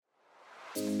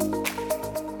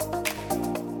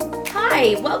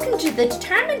Hi, welcome to the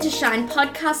Determined to Shine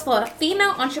podcast for female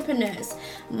entrepreneurs.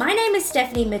 My name is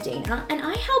Stephanie Medina, and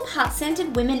I help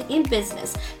heart-centered women in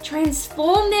business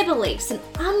transform their beliefs and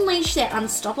unleash their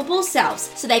unstoppable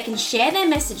selves so they can share their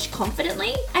message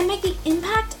confidently and make the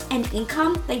impact and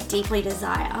income they deeply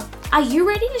desire. Are you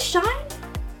ready to shine?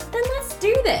 Then let's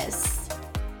do this.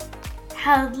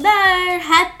 Hello,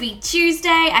 happy Tuesday.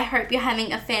 I hope you're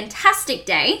having a fantastic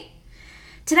day.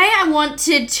 Today I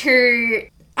wanted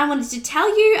to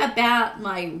tell you about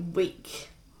my week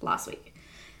last week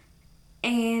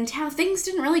and how things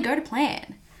didn't really go to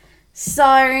plan.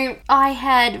 So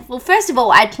first of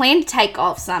all, I planned to take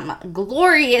off some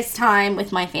glorious time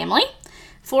with my family.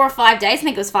 4 or 5 days, I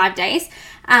think it was 5 days,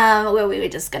 where we were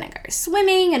just going to go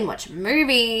swimming and watch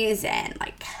movies and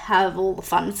have all the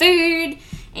fun food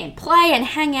and play and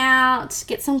hang out,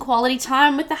 get some quality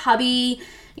time with the hubby,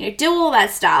 do all that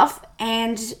stuff.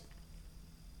 And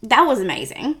that was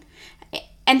amazing.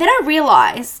 And then I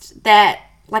realized that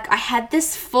I had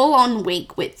this full-on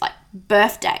week with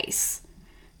birthdays.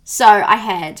 So I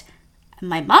had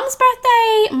my mum's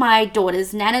birthday, my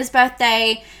daughter's Nana's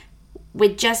birthday.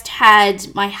 We just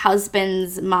had my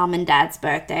husband's mum and dad's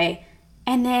birthday.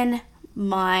 And then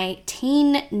my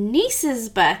teen niece's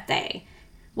birthday,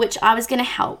 which I was going to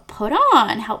help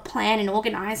plan and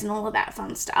organize and all of that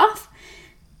fun stuff.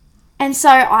 And so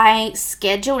I didn't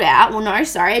schedule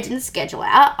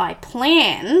out. I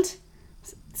planned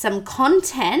some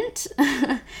content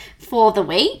for the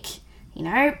week,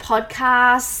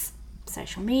 podcasts,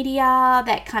 social media,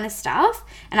 that kind of stuff.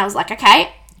 And I was like,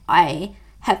 okay, I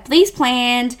have these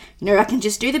planned. I can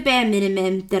just do the bare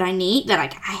minimum that I need, that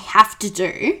I have to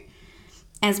do,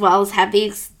 as well as have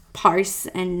these posts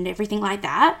and everything like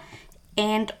that.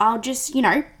 And I'll just,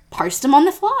 post them on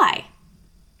the fly.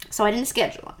 So I didn't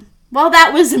schedule them. Well,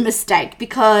 that was a mistake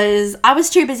because I was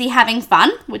too busy having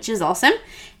fun, which is awesome,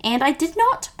 and I did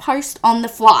not post on the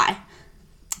fly.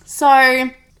 So,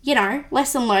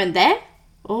 lesson learned there.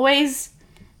 Always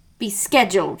be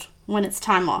scheduled when it's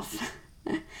time off.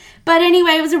 But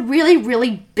anyway, it was a really,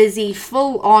 really busy,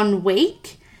 full-on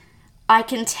week. I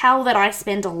can tell that I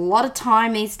spend a lot of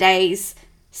time these days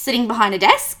sitting behind a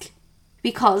desk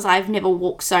because I've never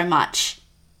walked so much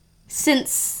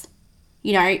since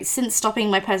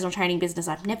stopping my personal training business.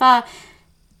 I've never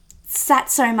sat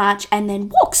so much and then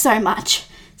walked so much.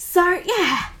 So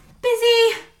yeah,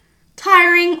 busy,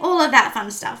 tiring, all of that fun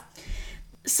stuff.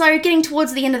 So getting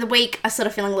towards the end of the week, I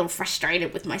started feeling a little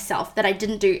frustrated with myself that I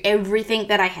didn't do everything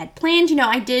that I had planned.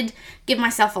 I did give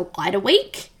myself a lighter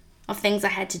week of things I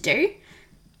had to do,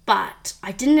 but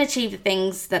I didn't achieve the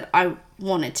things that I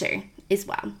wanted to as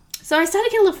well. So I started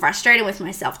getting a little frustrated with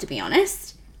myself, to be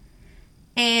honest.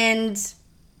 And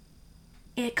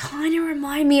it kind of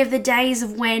reminded me of the days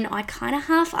of when I kind of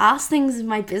half-assed things in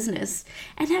my business.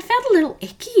 And I felt a little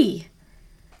icky.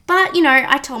 But,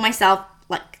 I told myself,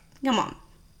 come on.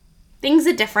 Things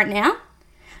are different now.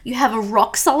 You have a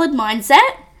rock-solid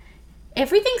mindset.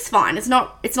 Everything's fine. It's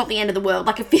not the end of the world.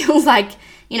 It feels like,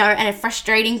 and a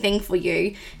frustrating thing for you.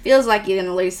 It feels like you're going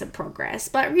to lose some progress.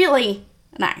 But really,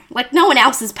 no. No one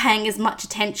else is paying as much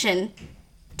attention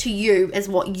to you as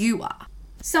what you are.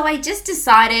 So I just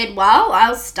decided,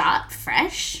 I'll start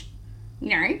fresh,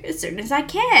 as soon as I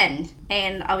can.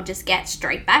 And I'll just get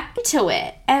straight back into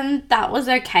it. And that was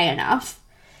okay enough.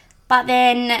 But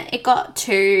then it got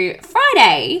to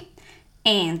Friday,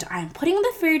 and I'm putting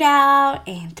the food out,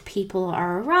 and people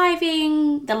are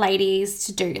arriving. The ladies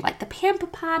to do, the pamper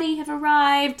party have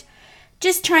arrived.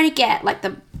 Just trying to get,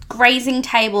 the grazing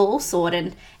table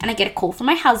sorted. And I get a call from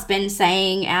my husband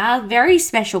saying our very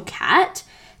special cat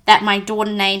that my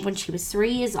daughter named when she was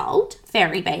 3 years old,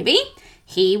 Fairy Baby,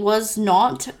 he was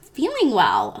not feeling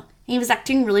well. He was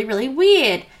acting really, really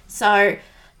weird. So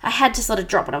I had to sort of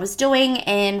drop what I was doing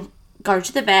and go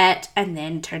to the vet, and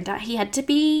then turned out he had to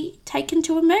be taken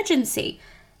to emergency.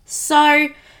 So,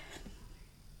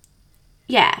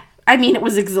 yeah, it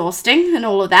was exhausting and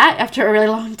all of that after a really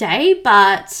long day,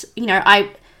 but,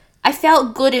 I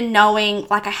felt good in knowing,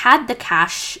 I had the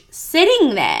cash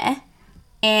sitting there,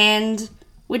 and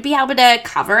would be able to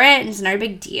cover it, and it's no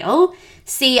big deal.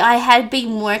 See, I had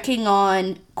been working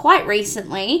on quite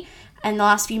recently, in the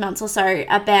last few months or so,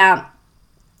 about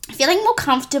feeling more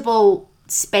comfortable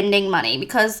spending money,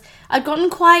 because I've gotten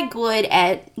quite good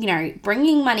at,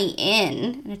 bringing money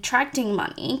in and attracting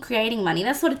money, creating money,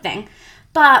 that sort of thing.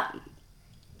 But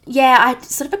yeah, I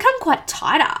sort of become quite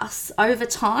tight ass over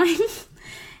time.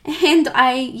 And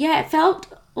I felt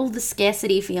all the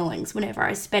scarcity feelings whenever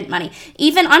I spent money.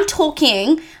 Even, I'm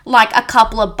talking a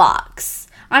couple of bucks.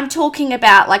 I'm talking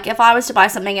about, like, if I was to buy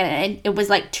something and it was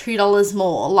like $2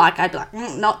 more, like, I'd be like,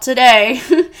 not today.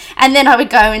 And then I would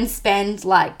go and spend,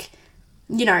 like,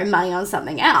 you know, money on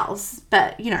something else.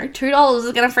 But, you know, $2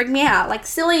 is going to freak me out. Like,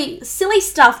 silly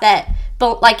stuff that,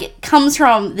 but, like, it comes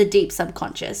from the deep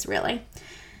subconscious, really.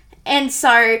 And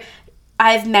so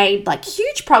I've made, like,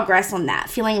 huge progress on that,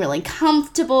 feeling really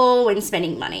comfortable when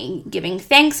spending money, giving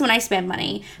thanks when I spend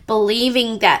money,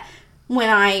 believing that when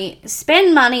I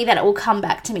spend money that it will come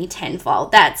back to me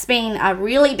tenfold. That's been a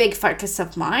really big focus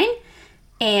of mine,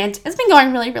 and it's been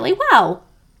going really, really well.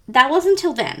 That was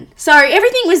until then. So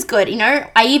everything was good, you know.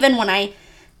 When I,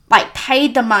 like,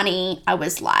 paid the money, I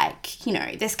was like, you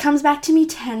know, this comes back to me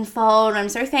tenfold. I'm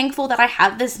so thankful that I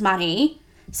have this money.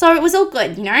 So it was all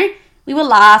good, you know. We were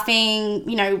laughing,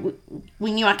 you know,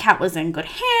 we knew our cat was in good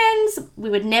hands. We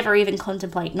would never even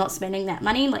contemplate not spending that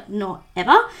money, like, not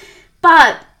ever.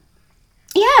 But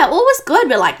yeah, all was good.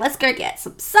 We're like, let's go get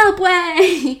some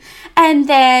Subway. And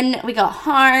then we got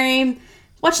home,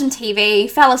 watching TV,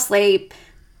 fell asleep.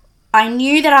 I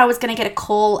knew that I was going to get a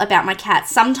call about my cat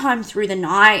sometime through the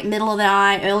night, middle of the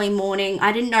night, early morning.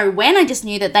 I didn't know when. I just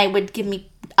knew that they would give me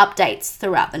updates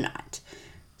throughout the night.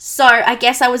 So I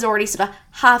guess I was already sort of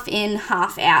half in,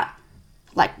 half out,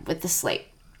 like, with the sleep.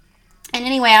 And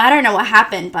anyway, I don't know what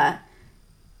happened, but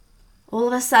all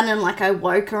of a sudden, like, I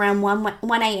woke around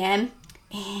 1 a.m.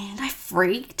 and I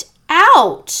freaked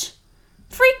out.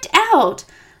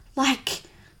 Like,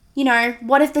 you know,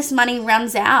 what if this money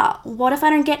runs out? What if I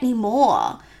don't get any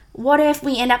more? What if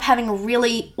we end up having a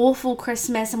really awful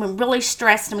Christmas and we're really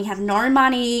stressed and we have no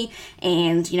money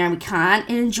and, you know, we can't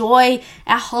enjoy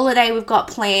our holiday we've got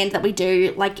planned that we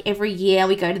do, like, every year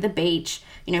we go to the beach.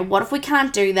 You know, what if we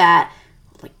can't do that?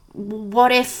 Like,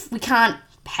 what if we can't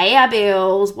pay our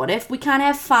bills? What if we can't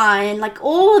have fun? Like,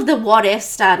 all of the what ifs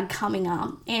started coming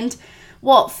up. And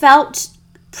what felt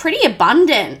pretty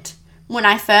abundant when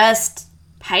I first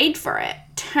paid for it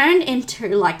turned into,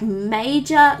 like,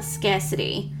 major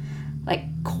scarcity. Like,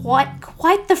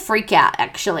 quite the freak out,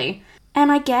 actually.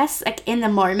 And I guess, like, in the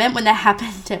moment when that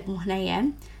happened at 1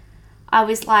 a.m., I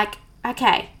was like,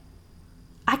 okay,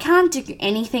 I can't do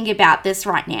anything about this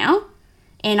right now.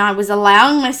 And I was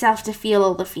allowing myself to feel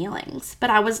all the feelings. But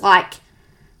I was like,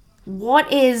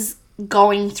 what is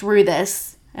going through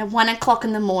this at 1 o'clock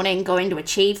in the morning going to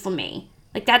achieve for me?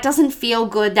 Like, that doesn't feel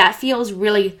good. That feels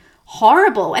really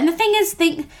horrible. And the thing is,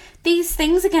 these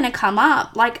things are going to come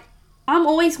up. Like, I'm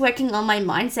always working on my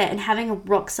mindset and having a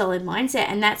rock solid mindset.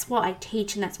 And that's what I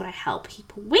teach and that's what I help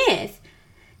people with.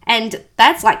 And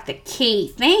that's, like, the key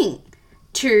thing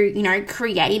to, you know,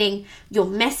 creating your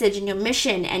message and your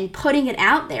mission and putting it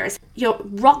out there is your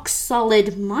rock solid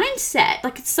mindset.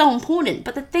 Like, it's so important.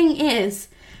 But the thing is,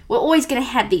 we're always going to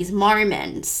have these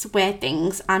moments where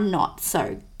things are not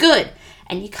so good.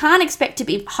 And you can't expect to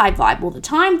be high vibe all the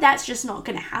time. That's just not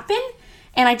going to happen.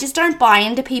 And I just don't buy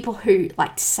into people who,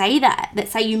 like, say that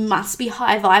say you must be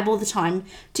high vibe all the time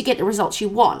to get the results you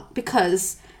want,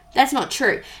 because that's not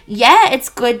true. Yeah, it's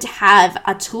good to have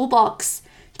a toolbox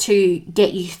to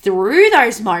get you through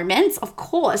those moments, of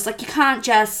course. Like, you can't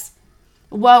just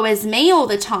woe is me all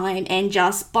the time and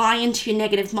just buy into your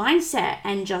negative mindset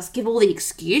and just give all the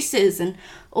excuses and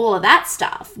all of that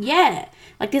stuff. Yeah,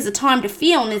 like, there's a time to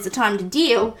feel and there's a time to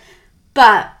deal.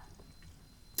 But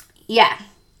yeah,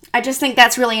 I just think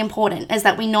that's really important, is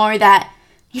that we know that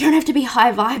you don't have to be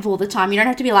high vibe all the time. You don't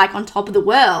have to be, like, on top of the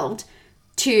world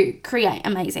to create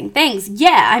amazing things.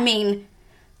 Yeah, I mean,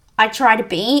 I try to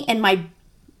be in my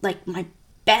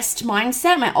best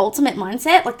mindset, my ultimate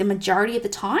mindset, like, the majority of the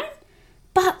time.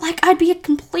 But, like, I'd be a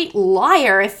complete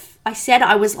liar if I said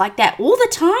I was like that all the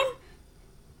time.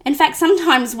 In fact,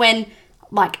 sometimes when,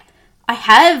 like, I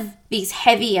have these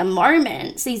heavier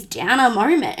moments, these downer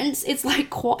moments, it's like,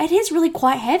 it is really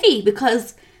quite heavy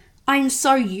because I'm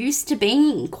so used to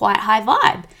being quite high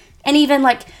vibe. And even,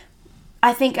 like,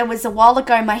 I think it was a while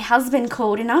ago, my husband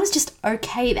called and I was just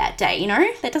okay that day, you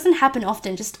know? That doesn't happen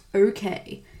often, just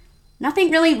okay.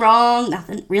 Nothing really wrong,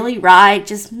 nothing really right,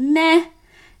 just meh.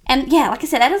 And yeah, like I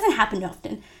said, that doesn't happen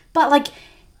often. But, like,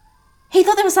 he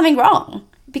thought there was something wrong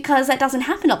because that doesn't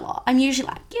happen a lot. I'm usually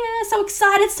like, yeah, so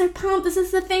excited, so pumped. This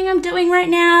is the thing I'm doing right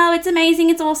now. It's amazing.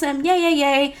 It's awesome. Yay, yay,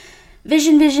 yay.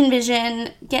 Vision, vision, vision.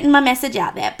 Getting my message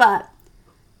out there. But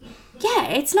yeah,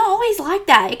 it's not always like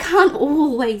that. It can't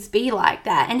always be like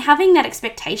that. And having that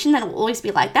expectation that it will always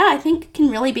be like that, I think can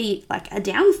really be, like, a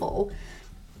downfall.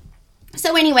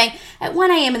 So anyway, at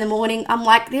 1 a.m. in the morning, I'm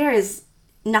like, there is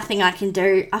nothing I can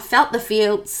do. I felt the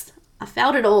feels. I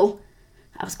felt it all.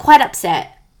 I was quite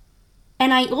upset.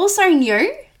 And I also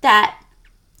knew that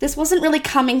this wasn't really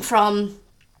coming from,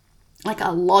 like,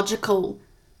 a logical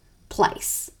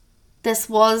place. This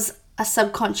was a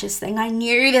subconscious thing. I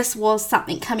knew this was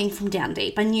something coming from down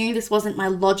deep. I knew this wasn't my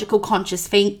logical conscious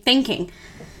thinking.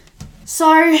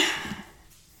 So,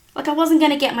 like, I wasn't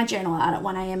going to get my journal out at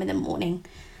 1 a.m. in the morning.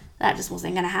 That just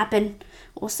wasn't going to happen.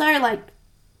 Also, like,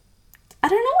 I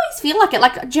don't always feel like it.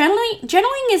 Like,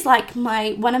 journaling is like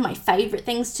one of my favorite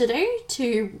things to do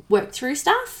to work through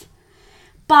stuff.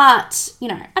 But, you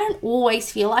know, I don't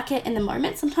always feel like it in the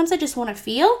moment. Sometimes I just want to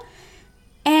feel.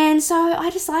 And so I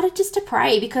decided just to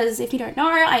pray, because if you don't know,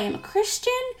 I am a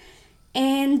Christian,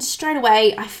 and straight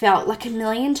away I felt like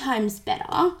 1,000,000 times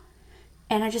better,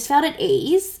 and I just felt at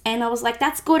ease, and I was like,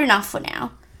 that's good enough for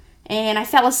now. And I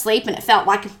fell asleep, and it felt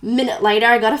like a minute later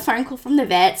I got a phone call from the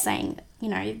vet saying, you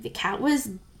know, the cat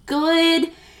was good,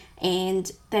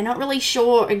 and they're not really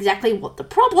sure exactly what the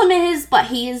problem is, but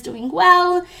he is doing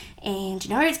well, and, you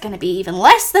know, it's going to be even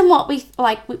less than what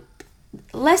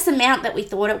less amount that we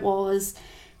thought it was.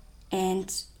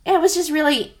 And it was just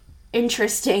really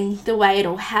interesting the way it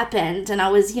all happened. And I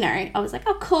was like,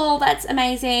 oh, cool, that's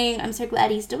amazing. I'm so glad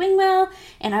he's doing well.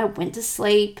 And I went to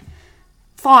sleep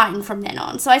fine from then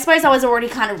on. So I suppose I was already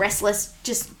kind of restless,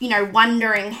 just, you know,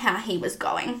 wondering how he was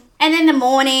going. And in the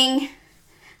morning,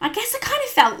 I guess I kind of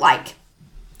felt like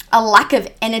a lack of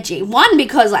energy. 1,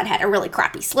 because I'd had a really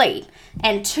crappy sleep.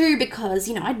 And 2, because,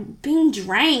 you know, I'd been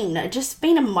drained. I'd just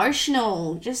been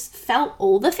emotional. Just felt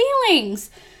all the feelings.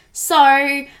 So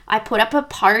I put up a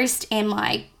post in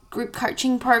my group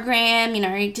coaching program, you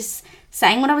know, just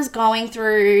saying what I was going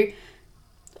through,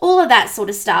 all of that sort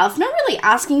of stuff. Not really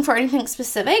asking for anything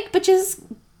specific, but just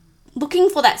looking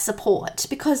for that support,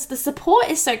 because the support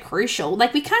is so crucial.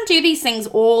 Like, we can't do these things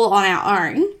all on our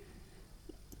own.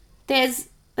 There's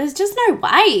just no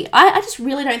way. I just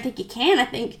really don't think you can. I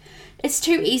think it's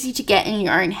too easy to get in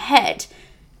your own head,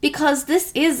 because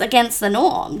this is against the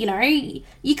norm. You know,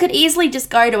 you could easily just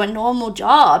go to a normal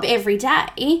job every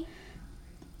day.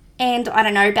 And I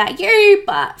don't know about you,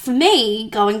 but for me,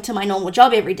 going to my normal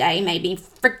job every day made me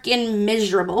freaking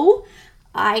miserable.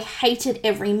 I hated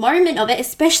every moment of it,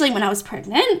 especially when I was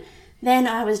pregnant. Then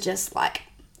I was just like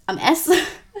a mess.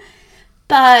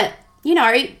 But, you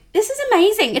know, this is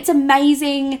amazing. It's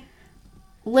amazing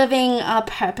living a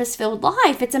purpose-filled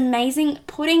life. It's amazing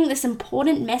putting this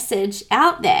important message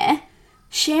out there,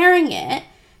 sharing it,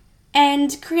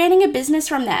 and creating a business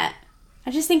from that.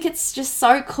 I just think it's just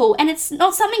so cool, and it's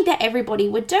not something that everybody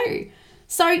would do.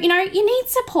 So, you know, you need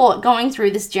support going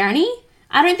through this journey.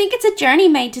 I don't think it's a journey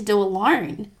made to do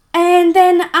alone. And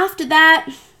then after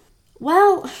that,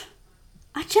 well,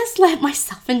 I just let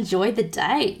myself enjoy the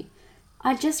day.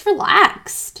 I just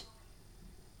relaxed,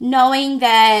 knowing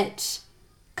that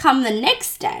come the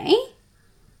next day,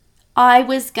 I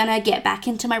was gonna get back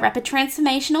into my rapid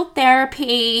transformational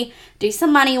therapy, do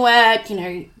some money work, you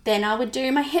know, then I would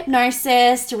do my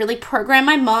hypnosis to really program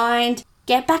my mind,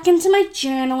 get back into my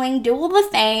journaling, do all the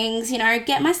things, you know,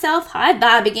 get myself high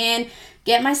vibe again,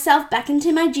 get myself back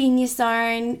into my genius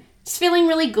zone, just feeling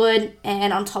really good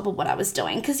and on top of what I was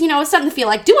doing. Because, you know, I was starting to feel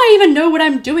like, do I even know what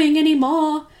I'm doing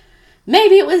anymore?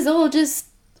 Maybe it was all just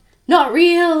not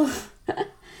real.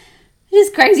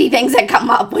 Just crazy things that come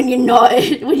up when you're not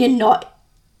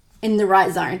in the right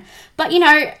zone. But, you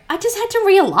know, I just had to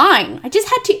realign. I just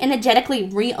had to energetically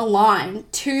realign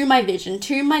to my vision,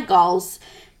 to my goals,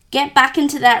 get back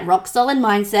into that rock solid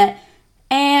mindset,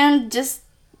 and just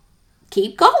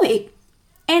keep going.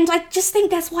 And I just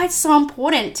think that's why it's so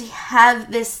important to have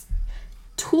this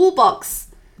toolbox,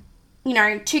 you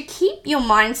know, to keep your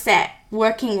mindset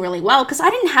working really well. Because I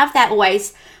didn't have that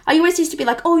always. I always used to be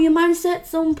like, oh, your mindset's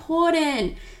so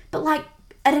important. But, like,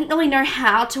 I didn't really know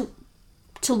how to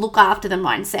look after the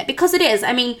mindset. Because it is.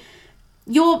 I mean,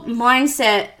 your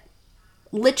mindset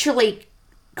literally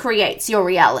creates your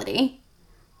reality.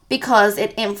 Because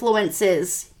it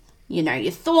influences, you know,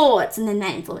 your thoughts. And then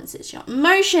that influences your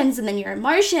emotions. And then your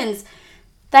emotions,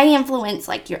 they influence,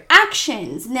 like, your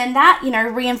actions. And then that, you know,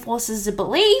 reinforces the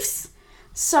beliefs.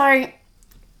 So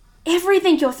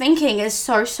everything you're thinking is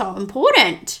so, so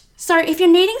important. So if you're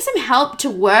needing some help to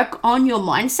work on your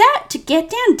mindset, to get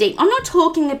down deep, I'm not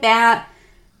talking about,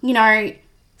 you know,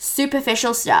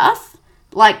 superficial stuff.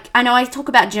 Like, I know I talk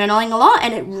about journaling a lot,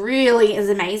 and it really is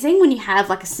amazing when you have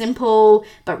like a simple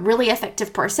but really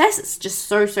effective process. It's just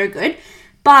so, so good.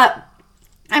 But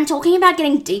I'm talking about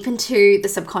getting deep into the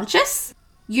subconscious,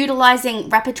 utilizing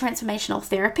rapid transformational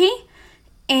therapy,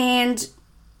 and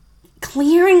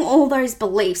clearing all those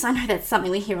beliefs. I know that's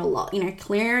something we hear a lot, you know,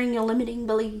 clearing your limiting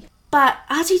belief. But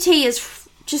RTT is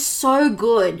just so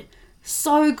good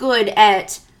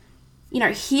at, you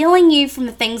know, healing you from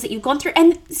the things that you've gone through.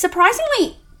 And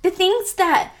surprisingly, the things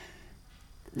that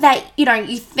that, you know,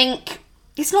 you think,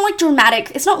 it's not like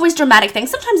dramatic, it's not always dramatic things,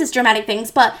 sometimes it's dramatic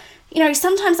things, but, you know,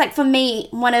 sometimes, like for me,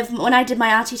 when I did my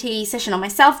RTT session on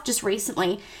myself just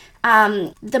recently,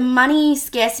 the money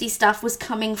scarcity stuff was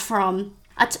coming from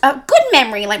a good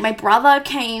memory. Like, my brother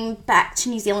came back to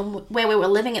New Zealand where we were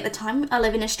living at the time. I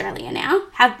live in Australia now,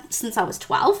 have since I was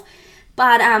 12.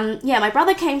 But, my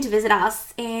brother came to visit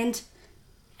us, and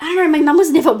I don't know, my mum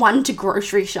was never one to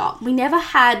grocery shop. We never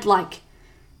had, like,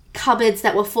 cupboards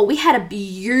that were full. We had a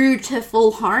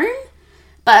beautiful home,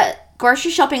 but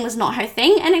grocery shopping was not her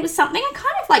thing, and it was something I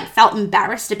kind of, like, felt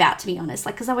embarrassed about, to be honest,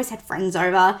 like, because I always had friends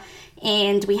over,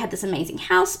 and we had this amazing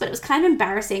house, but it was kind of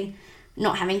embarrassing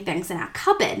not having things in our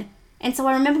cupboard. And so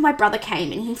I remember my brother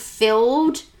came, and he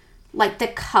filled, like, the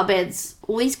cupboards,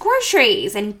 all these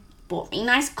groceries, and he bought me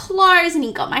nice clothes, and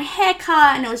he got my hair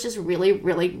cut, and it was just really,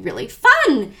 really, really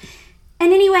fun.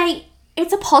 And anyway,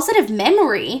 it's a positive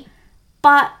memory,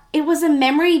 but it was a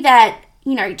memory that,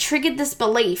 you know, triggered this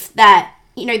belief that,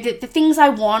 you know, the things I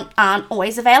want aren't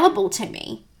always available to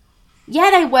me. Yeah,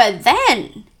 they were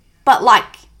then, but,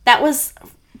 like, that was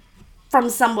from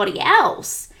somebody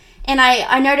else. And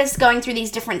I noticed going through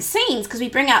these different scenes, because we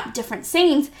bring up different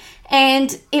scenes,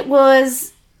 and it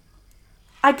was,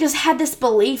 I just had this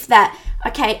belief that,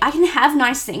 okay, I can have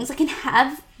nice things, I can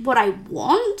have what I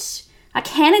want, I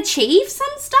can achieve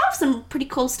some stuff, some pretty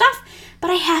cool stuff,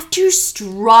 but I have to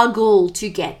struggle to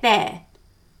get there.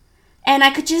 And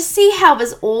I could just see how it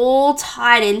was all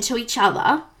tied into each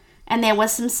other, and there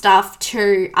was some stuff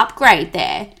to upgrade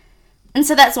there. And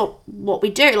so that's what we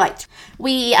do. Like,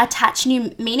 we attach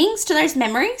new meanings to those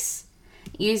memories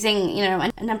using, you know,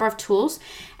 a number of tools.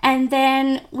 And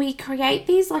then we create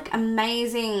these, like,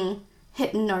 amazing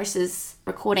hypnosis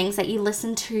recordings that you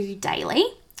listen to daily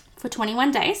for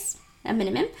 21 days, a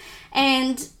minimum.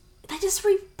 And they just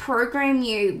reprogram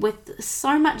you with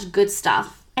so much good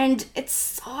stuff. And it's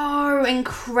so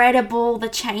incredible, the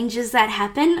changes that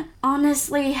happen.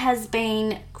 Honestly, has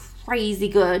been crazy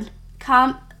good.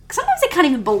 Sometimes I can't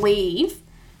even believe,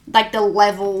 like, the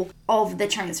level of the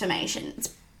transformation.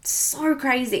 It's so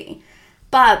crazy.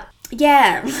 But,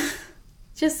 yeah,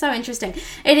 just so interesting.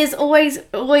 It is always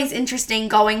interesting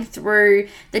going through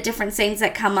the different scenes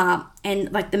that come up and,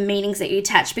 like, the meanings that you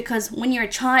attach. Because when you're a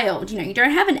child, you know, you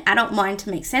don't have an adult mind to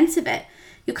make sense of it.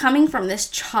 You're coming from this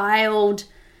child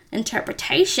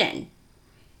interpretation.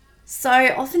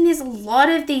 So often there's a lot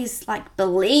of these, like,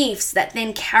 beliefs that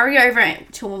then carry over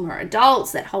to when we're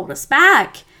adults that hold us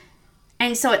back.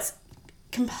 And so it's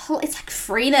like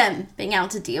freedom, being able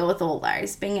to deal with all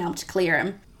those, being able to clear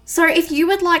them. So if you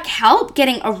would like help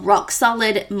getting a rock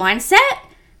solid mindset,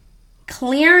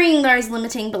 clearing those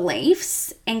limiting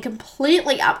beliefs and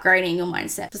completely upgrading your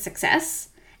mindset for success,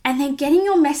 and then getting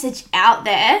your message out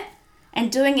there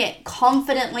and doing it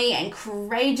confidently and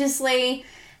courageously,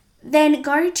 then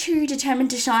go to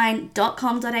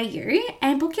determinedtoshine.com.au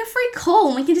and book your free call,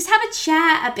 and we can just have a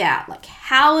chat about, like,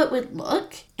 how it would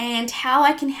look and how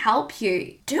I can help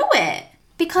you do it.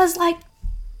 Because, like,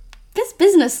 this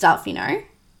business stuff, you know,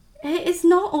 it's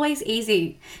not always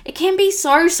easy. It can be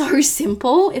so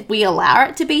simple if we allow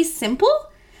it to be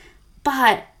simple,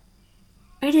 but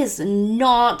it is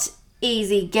not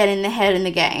easy getting the head in the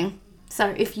game.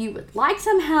 So if you would like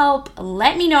some help,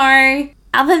 let me know.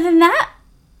 Other than that,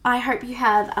 I hope you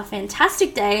have a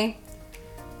fantastic day,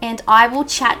 and I will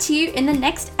chat to you in the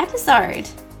next episode.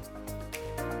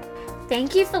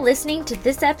 Thank you for listening to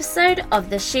this episode of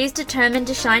the She's Determined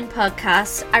to Shine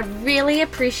podcast. I really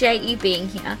appreciate you being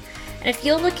here. And if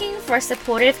you're looking for a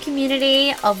supportive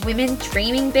community of women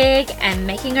dreaming big and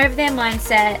making over their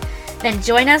mindset, then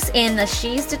join us in the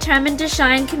She's Determined to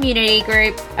Shine community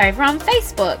group over on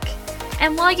Facebook.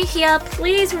 And while you're here,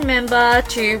 please remember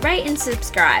to rate and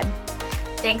subscribe.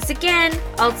 Thanks again.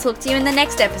 I'll talk to you in the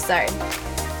next episode.